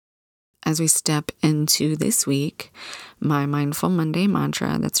as we step into this week, my Mindful Monday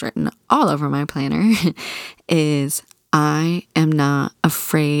mantra that's written all over my planner is, I am not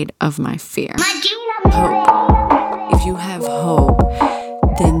afraid of my fear. Hope. If you have hope,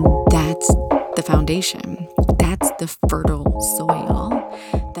 then that's the foundation. That's the fertile soil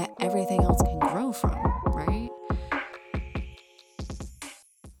that everything else can grow from, right?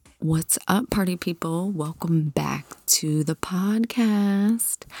 What's up, party people? Welcome back to the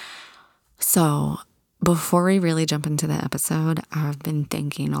podcast. So, before we really jump into the episode, I've been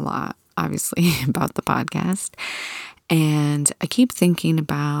thinking a lot, obviously, about the podcast. And I keep thinking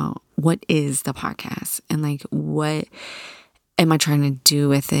about what is the podcast and like what am I trying to do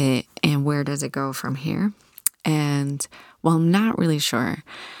with it and where does it go from here? And while I'm not really sure,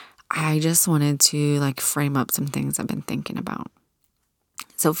 I just wanted to like frame up some things I've been thinking about.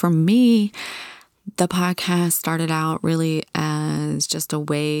 So for me, the podcast started out really as just a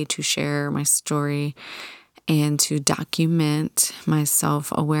way to share my story and to document my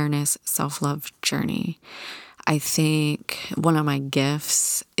self-awareness, self-love journey. I think one of my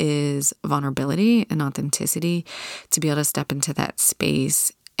gifts is vulnerability and authenticity, to be able to step into that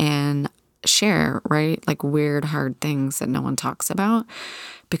space and share, right? Like weird, hard things that no one talks about,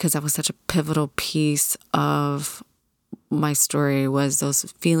 because that was such a pivotal piece of my story, was those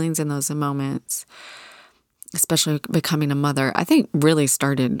feelings and those moments, especially becoming a mother. I think really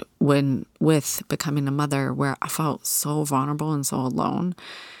started with becoming a mother, where I felt so vulnerable and so alone.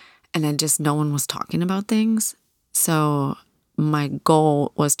 And no one was talking about things. So my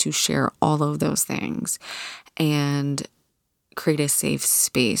goal was to share all of those things and create a safe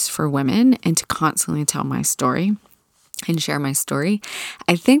space for women and to constantly tell my story and share my story.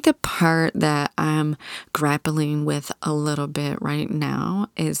 I think the part that I'm grappling with a little bit right now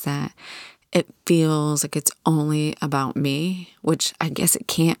is that it feels like it's only about me, which I guess it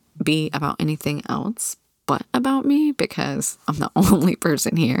can't be about anything else but about me, because I'm the only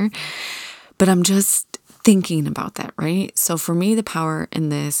person here. But I'm just thinking about that, right? So for me, the power in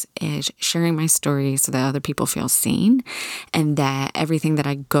this is sharing my story so that other people feel seen, and that everything that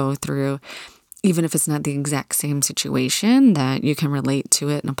I go through, even if it's not the exact same situation, that you can relate to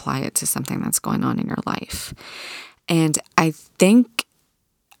it and apply it to something that's going on in your life. And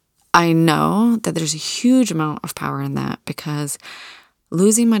I know that there's a huge amount of power in that, because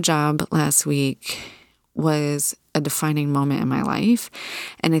losing my job last week was a defining moment in my life.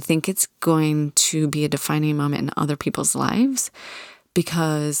 And I think it's going to be a defining moment in other people's lives,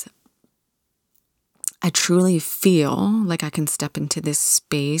 because I truly feel like I can step into this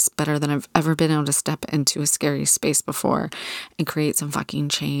space better than I've ever been able to step into a scary space before, and create some fucking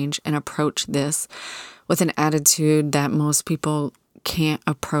change and approach this with an attitude that most people can't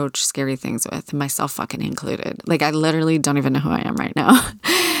approach scary things with, myself fucking included. Like, I literally don't even know who I am right now.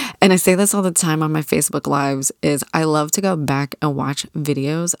 And I say this all the time on my Facebook lives, is I love to go back and watch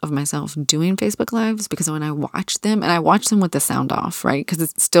videos of myself doing Facebook lives, because when I watch them, and I watch them with the sound off, right? Because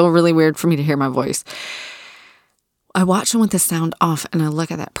it's still really weird for me to hear my voice. I watch them with the sound off and I look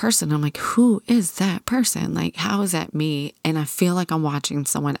at that person and I'm like, who is that person? Like, how is that me? And I feel like I'm watching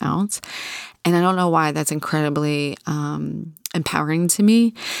someone else. And I don't know why that's incredibly empowering to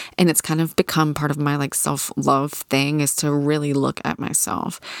me. And it's kind of become part of my like self-love thing, is to really look at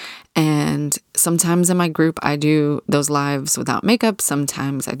myself. And sometimes in my group, I do those lives without makeup.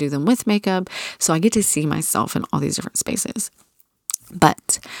 Sometimes I do them with makeup. So I get to see myself in all these different spaces.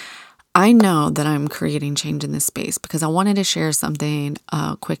 But I know that I'm creating change in this space, because I wanted to share something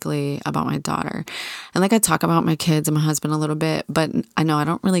quickly about my daughter. And like, I talk about my kids and my husband a little bit, but I know I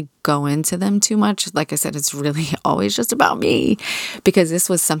don't really go into them too much. Like I said, it's really always just about me, because this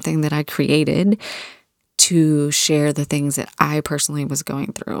was something that I created to share the things that I personally was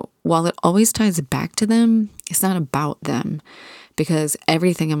going through. While it always ties back to them, it's not about them, because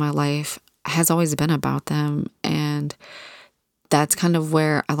everything in my life has always been about them. And that's kind of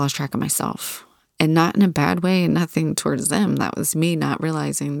where I lost track of myself, and not in a bad way, and nothing towards them. That was me not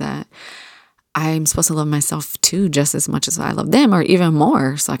realizing that I'm supposed to love myself too, just as much as I love them, or even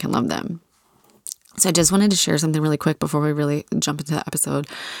more, so I can love them. So I just wanted to share something really quick before we really jump into the episode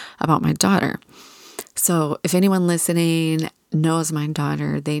about my daughter. So if anyone listening knows my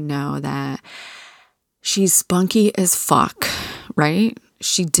daughter, they know that she's spunky as fuck, right?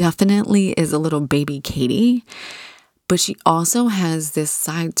 She definitely is a little baby Katie. But she also has this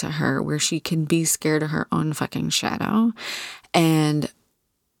side to her where she can be scared of her own fucking shadow. And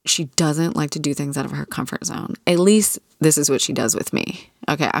she doesn't like to do things out of her comfort zone. At least this is what she does with me.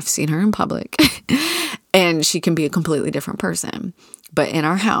 Okay, I've seen her in public. And she can be a completely different person. But in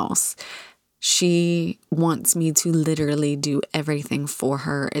our house, She wants me to literally do everything for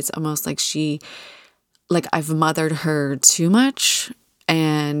her. It's almost like I've mothered her too much,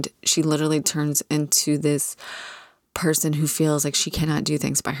 and she literally turns into this person who feels like she cannot do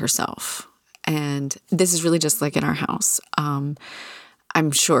things by herself. And this is really just like in our house.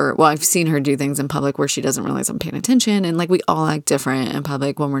 I'm sure, I've seen her do things in public where she doesn't realize I'm paying attention. And like we all act different in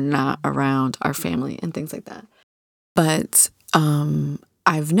public when we're not around our family and things like that. But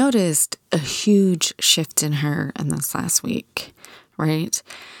I've noticed a huge shift in her in this last week, right?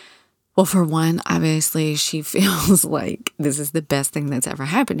 Well, for one, obviously, she feels like this is the best thing that's ever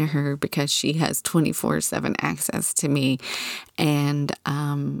happened to her because she has 24/7 access to me. And,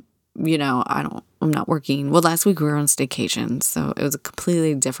 I'm not working. Well, last week we were on staycation, so it was a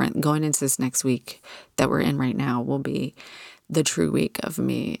completely different. Going into this next week that we're in right now will be the true week of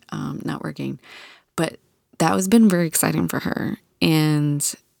me not working. But that has been very exciting for her.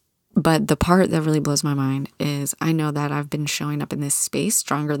 But the part that really blows my mind is I know that I've been showing up in this space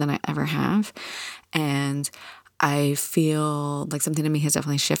stronger than I ever have. And I feel like something in me has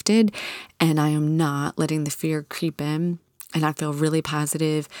definitely shifted, and I am not letting the fear creep in. And I feel really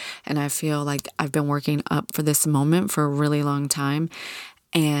positive, and I feel like I've been working up for this moment for a really long time.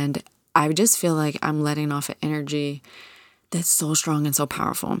 And I just feel like I'm letting off an energy that's so strong and so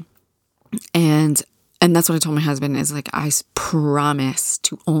powerful. And that's what I told my husband is like, I promise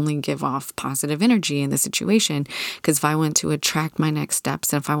to only give off positive energy in the situation. Because if I want to attract my next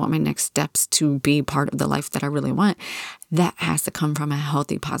steps, and if I want my next steps to be part of the life that I really want, that has to come from a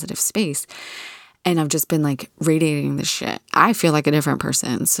healthy, positive space. And I've just been like radiating this shit. I feel like a different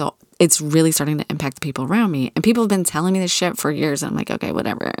person. So it's really starting to impact the people around me. And people have been telling me this shit for years. And I'm like, okay,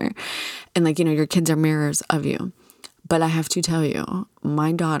 whatever. And like, your kids are mirrors of you. But I have to tell you,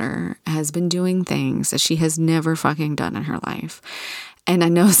 my daughter has been doing things that she has never fucking done in her life. And I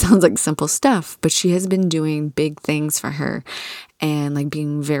know it sounds like simple stuff, but she has been doing big things for her and like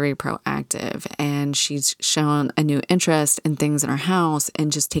being very proactive. And she's shown a new interest in things in her house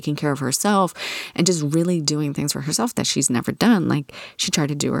and just taking care of herself and just really doing things for herself that she's never done. Like she tried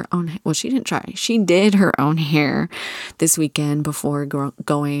to do her own, she didn't try. She did her own hair this weekend before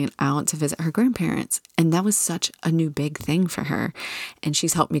going out to visit her grandparents. And that was such a new big thing for her. And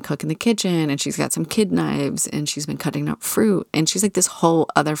she's helped me cook in the kitchen, and she's got some kid knives, and she's been cutting up fruit, and she's like this whole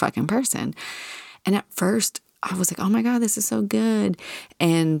other fucking person. And at first I was like, oh my God, this is so good.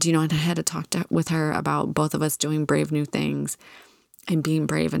 And, and I had to talk with her about both of us doing brave new things and being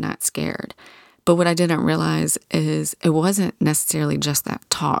brave and not scared. But what I didn't realize is it wasn't necessarily just that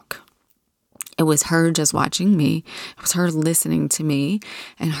talk. It was her just watching me. It was her listening to me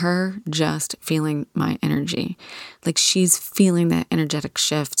and her just feeling my energy. Like she's feeling that energetic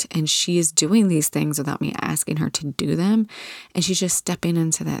shift, and she is doing these things without me asking her to do them. And she's just stepping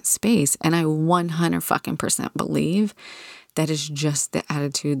into that space. And I 100% believe that is just the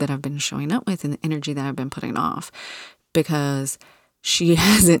attitude that I've been showing up with and the energy that I've been putting off, because she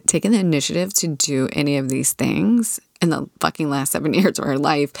hasn't taken the initiative to do any of these things in the fucking last 7 years of her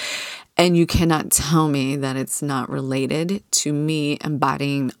life. And you cannot tell me that it's not related to me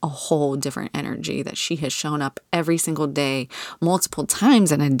embodying a whole different energy that she has shown up every single day, multiple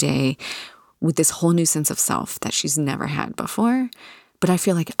times in a day, with this whole new sense of self that she's never had before. But I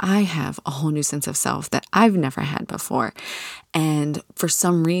feel like I have a whole new sense of self that I've never had before. And for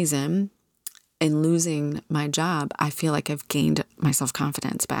some reason, in losing my job, I feel like I've gained my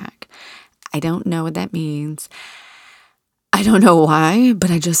self-confidence back. I don't know what that means. I don't know why,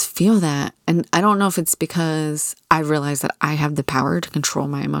 but I just feel that. And I don't know if it's because I realize that I have the power to control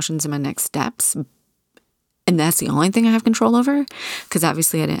my emotions and my next steps. And that's the only thing I have control over. Because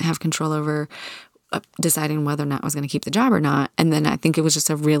obviously I didn't have control over deciding whether or not I was going to keep the job or not. And then I think it was just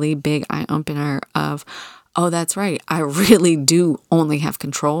a really big eye-opener of, oh, that's right. I really do only have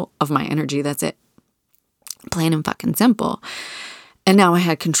control of my energy. That's it. Plain and fucking simple. And now I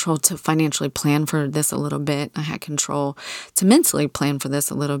had control to financially plan for this a little bit. I had control to mentally plan for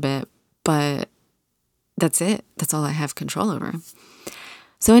this a little bit. But that's it. That's all I have control over.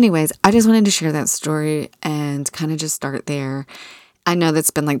 So anyways, I just wanted to share that story and kind of just start there. I know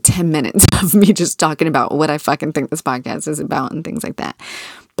that's been like 10 minutes of me just talking about what I fucking think this podcast is about and things like that.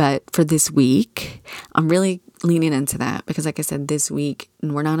 But for this week, I'm really leaning into that because like I said, this week,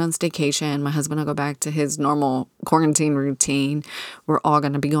 we're not on staycation. My husband will go back to his normal quarantine routine. We're all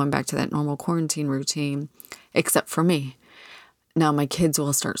going to be going back to that normal quarantine routine, except for me. Now, my kids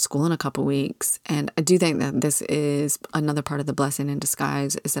will start school in a couple weeks. And I do think that this is another part of the blessing in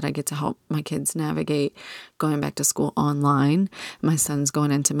disguise is that I get to help my kids navigate going back to school online. My son's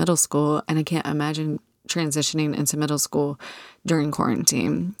going into middle school, and I can't imagine transitioning into middle school during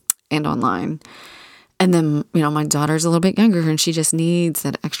quarantine. and online. And then, my daughter's a little bit younger and she just needs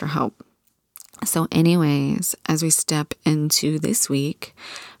that extra help. So anyways, as we step into this week,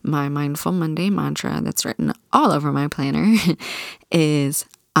 my Mindful Monday mantra that's written all over my planner is,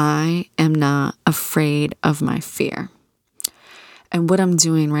 I am not afraid of my fear. And what I'm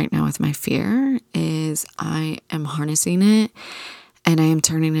doing right now with my fear is I am harnessing it and I am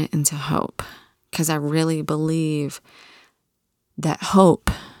turning it into hope, because I really believe that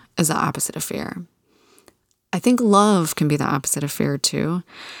hope is the opposite of fear. I think love can be the opposite of fear too.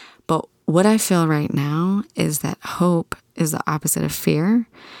 But what I feel right now is that hope is the opposite of fear,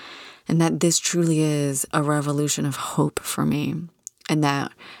 and that this truly is a revolution of hope for me. And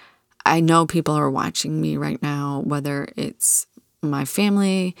that I know people are watching me right now, whether it's my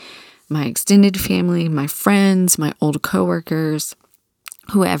family, my extended family, my friends, my old coworkers,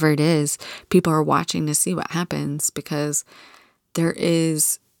 whoever it is, people are watching to see what happens, because there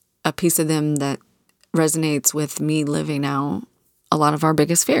is a piece of them that resonates with me living out a lot of our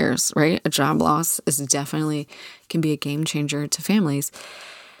biggest fears, right? A job loss is definitely can be a game changer to families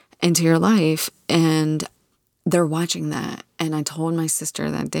and to your life. And they're watching that. And I told my sister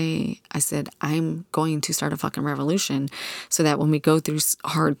that day, I said, I'm going to start a fucking revolution so that when we go through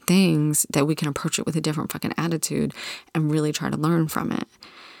hard things, that we can approach it with a different fucking attitude and really try to learn from it.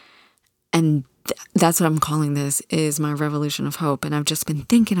 And that's what I'm calling this, is my revolution of hope. And I've just been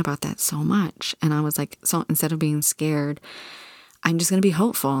thinking about that so much. And I was like, so instead of being scared, I'm just going to be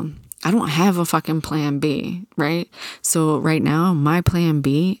hopeful. I don't have a fucking plan B, right? So right now, my plan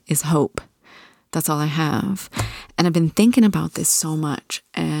B is hope. That's all I have. And I've been thinking about this so much.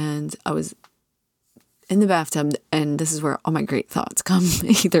 And I was in the bathtub, and this is where all my great thoughts come,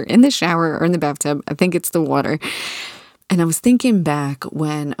 either in the shower or in the bathtub. I think it's the water. And I was thinking back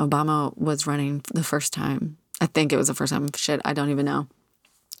when Obama was running the first time. I think it was the first time. Shit, I don't even know.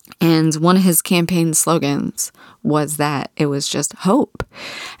 And one of his campaign slogans was that it was just hope.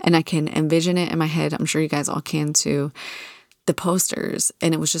 And I can envision it in my head. I'm sure you guys all can too. The posters.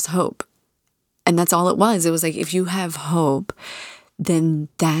 And it was just hope. And that's all it was. It was like, if you have hope, then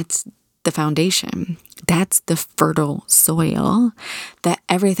that's the foundation. That's the fertile soil that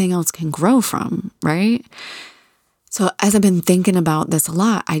everything else can grow from, right? So as I've been thinking about this a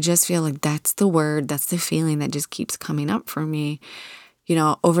lot, I just feel like that's the word, that's the feeling that just keeps coming up for me.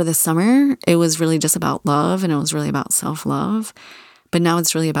 Over the summer, it was really just about love, and it was really about self-love. But now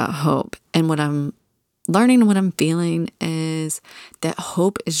it's really about hope. And what I'm learning and what I'm feeling is that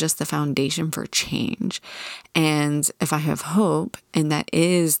hope is just the foundation for change. And if I have hope, and that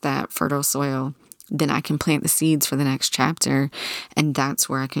is that fertile soil, then I can plant the seeds for the next chapter. And that's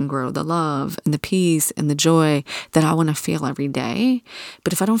where I can grow the love and the peace and the joy that I want to feel every day.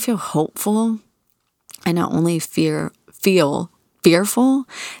 But if I don't feel hopeful, and I only feel fearful,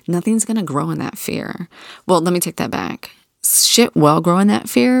 nothing's going to grow in that fear. Well, let me take that back. Shit will grow in that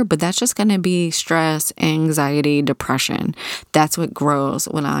fear, but that's just going to be stress, anxiety, depression. That's what grows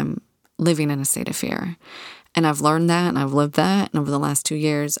when I'm living in a state of fear. And I've learned that, and I've lived that. And over the last 2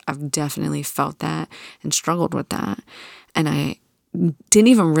 years, I've definitely felt that and struggled with that. And I didn't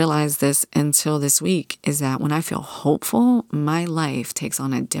even realize this until this week, is that when I feel hopeful, my life takes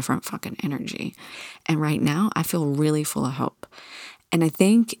on a different fucking energy. And right now, I feel really full of hope. And I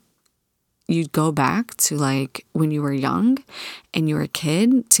think you'd go back to like when you were young and you were a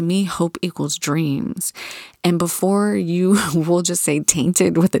kid. To me, hope equals dreams. And before you, we'll just say,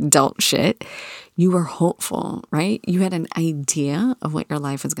 tainted with adult shit, you were hopeful, right? You had an idea of what your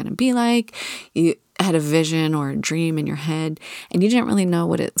life was going to be like. You had a vision or a dream in your head, and you didn't really know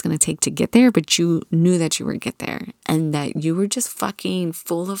what it's going to take to get there, but you knew that you would get there, and that you were just fucking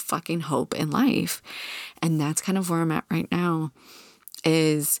full of fucking hope in life. And that's kind of where I'm at right now,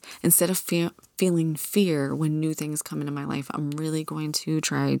 is instead of feeling fear when new things come into my life, I'm really going to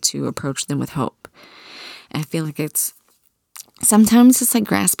try to approach them with hope. And I feel like sometimes it's like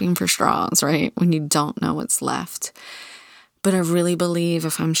grasping for straws, right? When you don't know what's left. But I really believe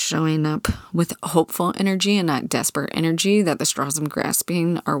if I'm showing up with hopeful energy and not desperate energy, that the straws I'm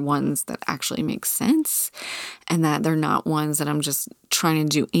grasping are ones that actually make sense, and that they're not ones that I'm just trying to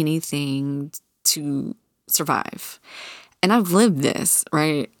do anything to survive. And I've lived this,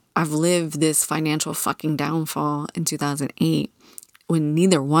 right? I've lived this financial fucking downfall in 2008 when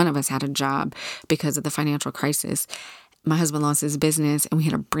neither one of us had a job because of the financial crisis. My husband lost his business, and we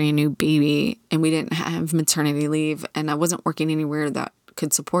had a brand new baby, and we didn't have maternity leave, and I wasn't working anywhere that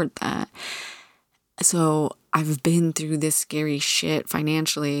could support that. So I've been through this scary shit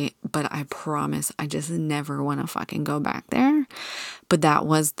financially, but I promise I just never want to fucking go back there. But that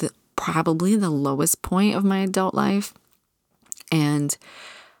was probably the lowest point of my adult life. And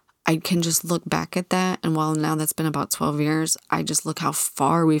I can just look back at that. And while now that's been about 12 years, I just look how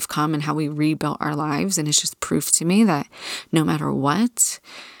far we've come and how we rebuilt our lives. And it's just proof to me that no matter what,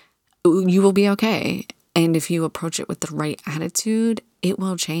 you will be okay. And if you approach it with the right attitude, it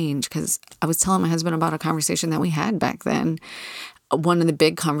will change. Because I was telling my husband about a conversation that we had back then. One of the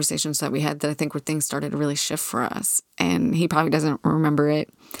big conversations that we had that I think where things started to really shift for us. And he probably doesn't remember it,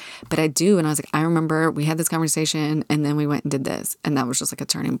 but I do. And I was like, I remember we had this conversation and then we went and did this. And that was just like a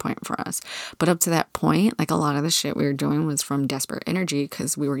turning point for us. But up to that point, like a lot of the shit we were doing was from desperate energy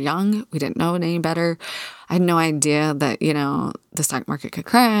because we were young. We didn't know any better. I had no idea that, you know, the stock market could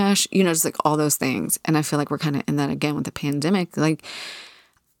crash, you know, just like all those things. And I feel like we're kind of in that again with the pandemic. Like,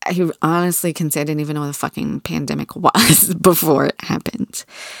 I honestly can say I didn't even know what the fucking pandemic was before it happened.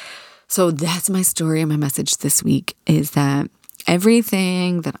 So that's my story and my message this week is that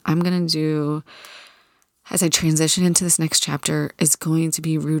everything that I'm going to do as I transition into this next chapter is going to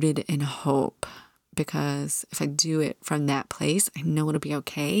be rooted in hope. Because if I do it from that place, I know it'll be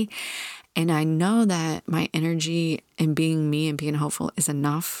okay. And I know that my energy and being me and being hopeful is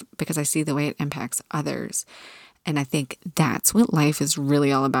enough because I see the way it impacts others. And I think that's what life is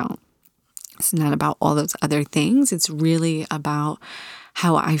really all about. It's not about all those other things. It's really about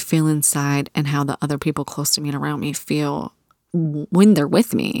how I feel inside and how the other people close to me and around me feel when they're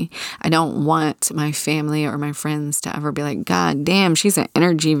with me. I don't want my family or my friends to ever be like, God damn, she's an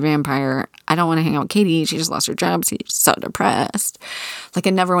energy vampire. I don't want to hang out with Katie. She just lost her job. She's so depressed. Like, I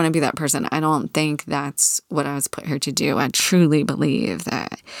never want to be that person. I don't think that's what I was put here to do. I truly believe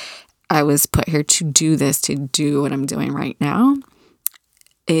that I was put here to do this, to do what I'm doing right now,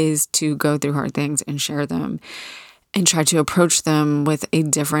 is to go through hard things and share them and try to approach them with a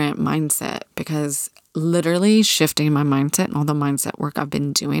different mindset, because literally shifting my mindset and all the mindset work I've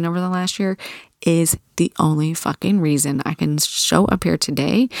been doing over the last year is the only fucking reason I can show up here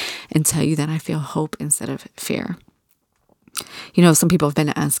today and tell you that I feel hope instead of fear. You know, some people have been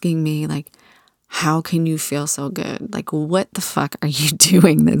asking me like, how can you feel so good? Like, what the fuck are you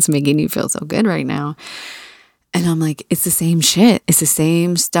doing that's making you feel so good right now? And I'm like, it's the same shit. It's the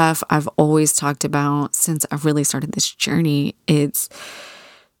same stuff I've always talked about since I've really started this journey. It's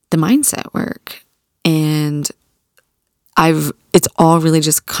the mindset work. And it's all really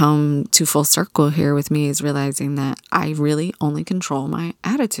just come to full circle here with me, is realizing that I really only control my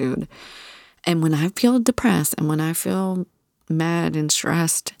attitude. And when I feel depressed and when I feel mad and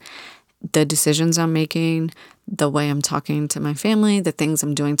stressed, the decisions I'm making, the way I'm talking to my family, the things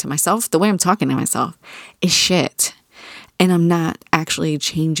I'm doing to myself, the way I'm talking to myself is shit. And I'm not actually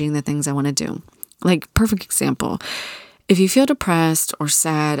changing the things I want to do. Like, perfect example. If you feel depressed or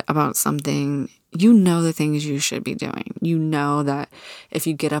sad about something, you know the things you should be doing. You know that if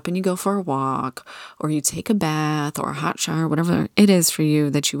you get up and you go for a walk or you take a bath or a hot shower, whatever it is for you,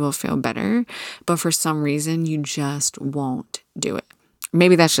 that you will feel better. But for some reason, you just won't do it.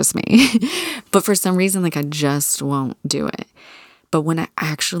 Maybe that's just me. But for some reason, like, I just won't do it. But when I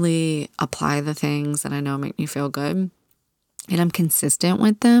actually apply the things that I know make me feel good and I'm consistent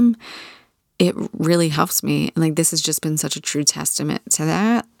with them, it really helps me. And like, this has just been such a true testament to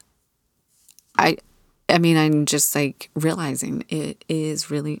that. I mean, I'm just like realizing it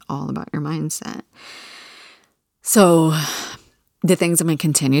is really all about your mindset. So the things I'm going to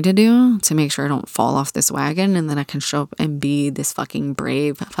continue to do to make sure I don't fall off this wagon and then I can show up and be this fucking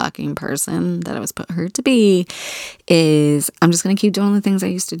brave fucking person that I was put here to be, is I'm just going to keep doing the things I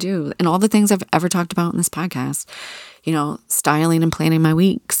used to do and all the things I've ever talked about in this podcast. You know, styling and planning my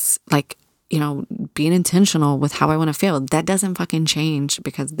weeks, like, you know, being intentional with how I want to feel. That doesn't fucking change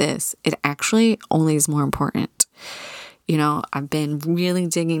because it actually only is more important. You know, I've been really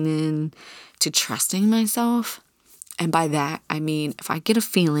digging in to trusting myself. And by that, I mean, if I get a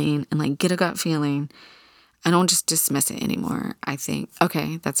feeling and like get a gut feeling, I don't just dismiss it anymore. I think,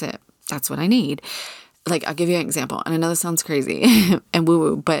 okay, that's it. That's what I need. Like, I'll give you an example. And I know this sounds crazy and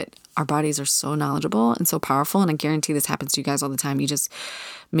woo-woo, but our bodies are so knowledgeable and so powerful. And I guarantee this happens to you guys all the time. You just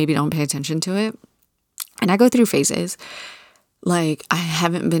maybe don't pay attention to it. And I go through phases. Like, I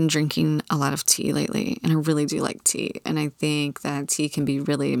haven't been drinking a lot of tea lately, and I really do like tea. And I think that tea can be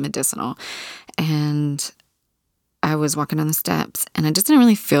really medicinal. And I was walking down the steps and I just didn't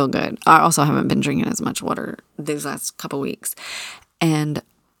really feel good. I also haven't been drinking as much water these last couple weeks. And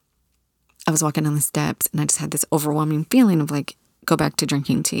I was walking down the steps and I just had this overwhelming feeling of like, go back to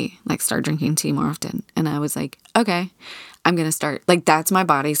drinking tea, like start drinking tea more often. And I was like, okay, I'm going to start. Like, that's my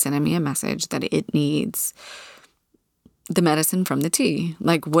body sending me a message that it needs the medicine from the tea,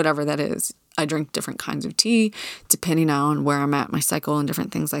 like whatever that is. I drink different kinds of tea depending on where I'm at my cycle and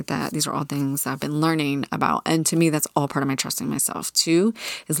different things like that. These are all things I've been learning about. And to me, that's all part of my trusting myself too,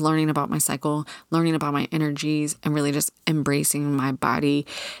 is learning about my cycle, learning about my energies, and really just embracing my body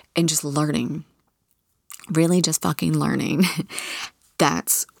and just learning. Really just fucking learning.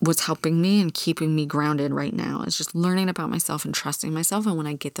 That's what's helping me and keeping me grounded right now, is just learning about myself and trusting myself. And when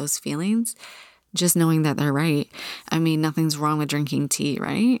I get those feelings, just knowing that they're right. I mean, nothing's wrong with drinking tea,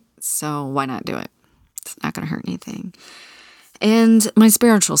 right? So why not do it? It's not going to hurt anything. And my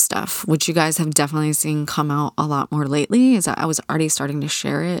spiritual stuff, which you guys have definitely seen come out a lot more lately, is I was already starting to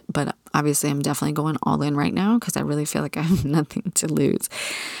share it, but obviously I'm definitely going all in right now because I really feel like I have nothing to lose.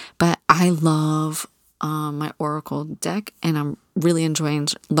 But I love my Oracle deck, and I'm really enjoying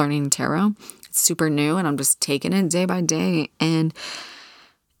learning tarot. It's super new, and I'm just taking it day by day, and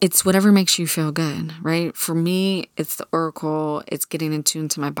it's whatever makes you feel good, right? For me, it's the Oracle. It's getting in tune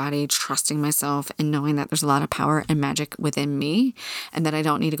to my body, trusting myself, and knowing that there's a lot of power and magic within me, and that I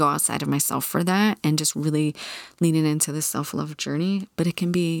don't need to go outside of myself for that, and just really leaning into the self-love journey. But it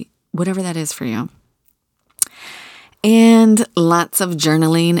can be whatever that is for you. And lots of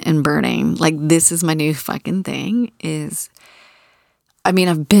journaling and burning. Like, this is my new fucking thing. I've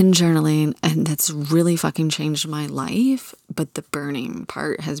been journaling, and that's really fucking changed my life. But the burning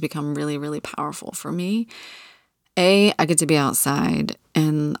part has become really, really powerful for me. I get to be outside,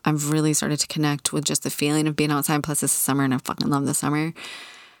 and I've really started to connect with just the feeling of being outside. Plus, it's summer, and I fucking love the summer.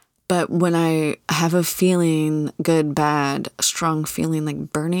 But when I have a feeling, good, bad, strong feeling,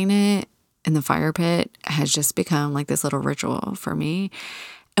 like burning it in the fire pit has just become like this little ritual for me.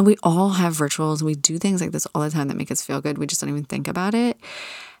 And we all have rituals. We do things like this all the time that make us feel good. We just don't even think about it.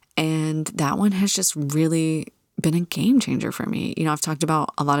 And that one has just really been a game changer for me. I've talked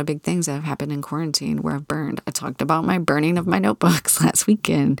about a lot of big things that have happened in quarantine where I've burned. I talked about my burning of my notebooks last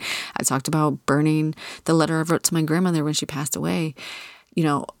weekend. I talked about burning the letter I wrote to my grandmother when she passed away.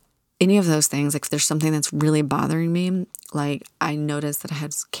 Any of those things, like if there's something that's really bothering me, like I noticed that I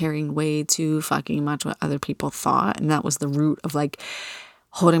was carrying way too fucking much what other people thought. And that was the root of like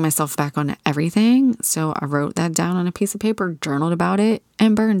holding myself back on everything. So I wrote that down on a piece of paper, journaled about it,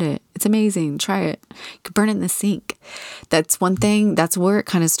 and burned it. It's amazing. Try it. You could burn it in the sink. That's one thing. That's where it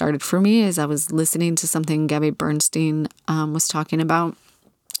kind of started for me, is I was listening to something Gabby Bernstein was talking about.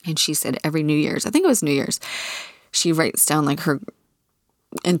 And she said every New Year's, I think it was New Year's, she writes down like her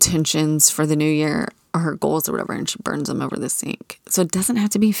intentions for the new year or her goals or whatever, and she burns them over the sink. So it doesn't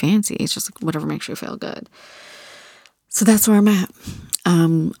have to be fancy. It's just like whatever makes you feel good. So that's where I'm at.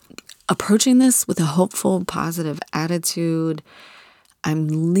 Approaching this with a hopeful, positive attitude.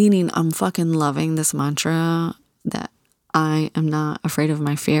 I'm fucking loving this mantra that I am not afraid of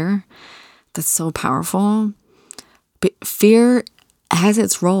my fear. That's so powerful. But fear has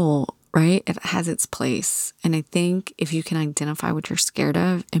its role, right? It has its place. And I think if you can identify what you're scared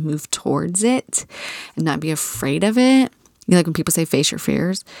of and move towards it and not be afraid of it, like when people say face your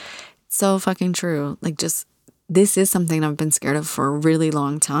fears, it's so fucking true. Like this is something I've been scared of for a really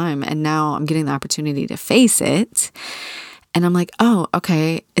long time. And now I'm getting the opportunity to face it. And I'm like, oh,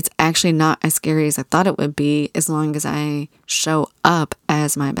 okay, it's actually not as scary as I thought it would be, as long as I show up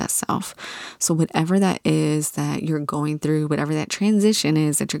as my best self. So whatever that is that you're going through, whatever that transition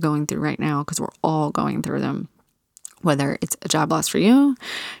is that you're going through right now, because we're all going through them, whether it's a job loss for you,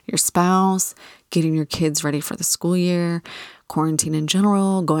 your spouse, getting your kids ready for the school year, quarantine in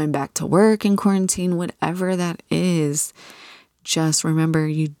general, going back to work in quarantine, whatever that is, just remember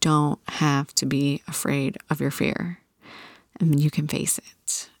you don't have to be afraid of your fear. And you can face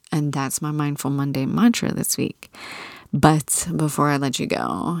it. And that's my Mindful Monday mantra this week. But before I let you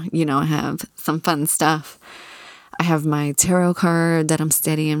go, I have some fun stuff. I have my tarot card that I'm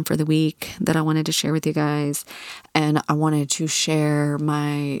studying for the week that I wanted to share with you guys. And I wanted to share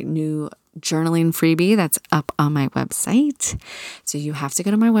my new journaling freebie that's up on my website. So you have to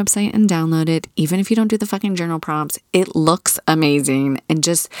go to my website and download it. Even if you don't do the fucking journal prompts, it looks amazing. And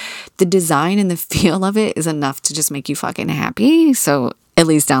just the design and the feel of it is enough to just make you fucking happy. So at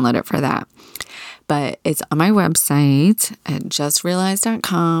least download it for that. But it's on my website at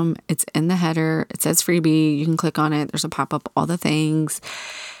justrealized.com. It's in the header. It says freebie. You can click on it. There's a pop-up, all the things.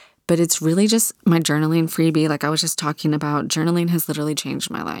 But it's really just my journaling freebie. Like I was just talking about, journaling has literally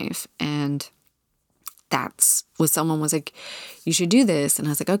changed my life. And that's what someone was like, you should do this. And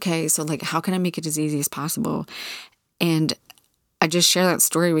I was like, okay, so like, how can I make it as easy as possible? And I just share that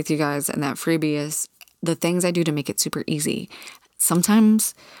story with you guys. And that freebie is the things I do to make it super easy.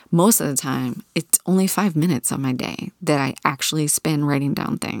 Sometimes, most of the time, it's only 5 minutes of my day that I actually spend writing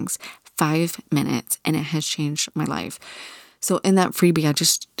down things. 5 minutes. And it has changed my life. So in that freebie, I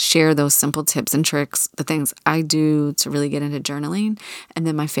just share those simple tips and tricks, the things I do to really get into journaling, and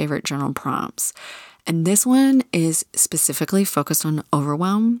then my favorite journal prompts. And this one is specifically focused on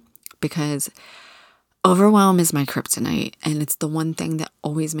overwhelm, because overwhelm is my kryptonite, and it's the one thing that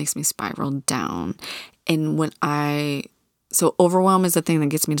always makes me spiral down. And so overwhelm is the thing that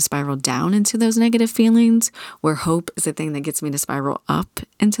gets me to spiral down into those negative feelings, where hope is the thing that gets me to spiral up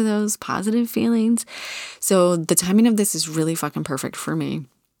into those positive feelings. So the timing of this is really fucking perfect for me,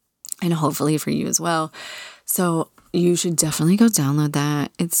 and hopefully for you as well. So you should definitely go download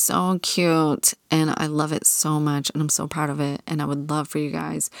that. It's so cute, and I love it so much, and I'm so proud of it. And I would love for you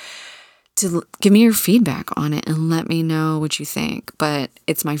guys to give me your feedback on it and let me know what you think. But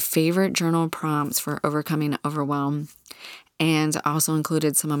it's my favorite journal prompts for overcoming overwhelm. And I also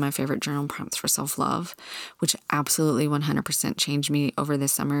included some of my favorite journal prompts for self-love, which absolutely 100% changed me over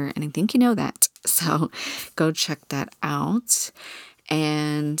this summer. And I think you know that. So go check that out.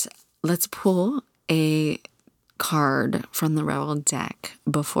 And let's pull a card from the Rebel deck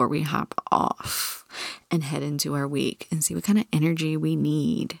before we hop off and head into our week and see what kind of energy we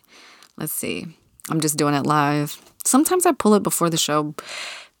need. Let's see. I'm just doing it live. Sometimes I pull it before the show,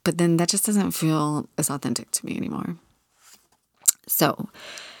 but then that just doesn't feel as authentic to me anymore. So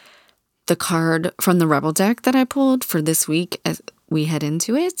the card from the Rebel deck that I pulled for this week as we head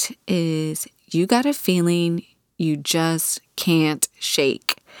into it is, you got a feeling you just can't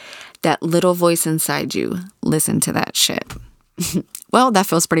shake. That little voice inside you, listen to that shit. Well, that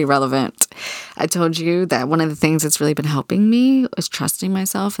feels pretty relevant. I told you that one of the things that's really been helping me is trusting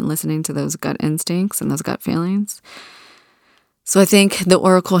myself and listening to those gut instincts and those gut feelings. So I think the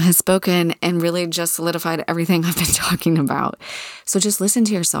oracle has spoken and really just solidified everything I've been talking about. So just listen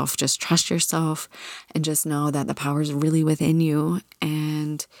to yourself, just trust yourself, and just know that the power is really within you,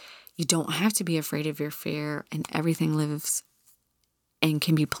 and you don't have to be afraid of your fear, and everything lives and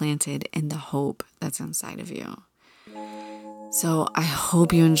can be planted in the hope that's inside of you. So I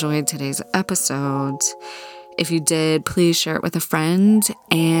hope you enjoyed today's episode. If you did, please share it with a friend.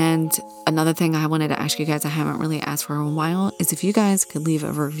 And another thing I wanted to ask you guys I haven't really asked for a while is if you guys could leave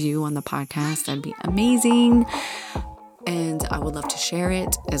a review on the podcast, that'd be amazing. And I would love to share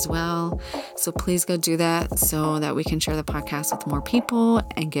it as well. So please go do that so that we can share the podcast with more people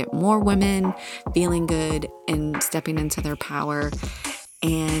and get more women feeling good and stepping into their power.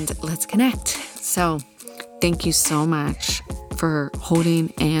 And let's connect. So thank you so much for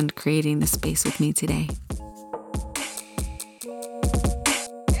holding and creating this space with me today.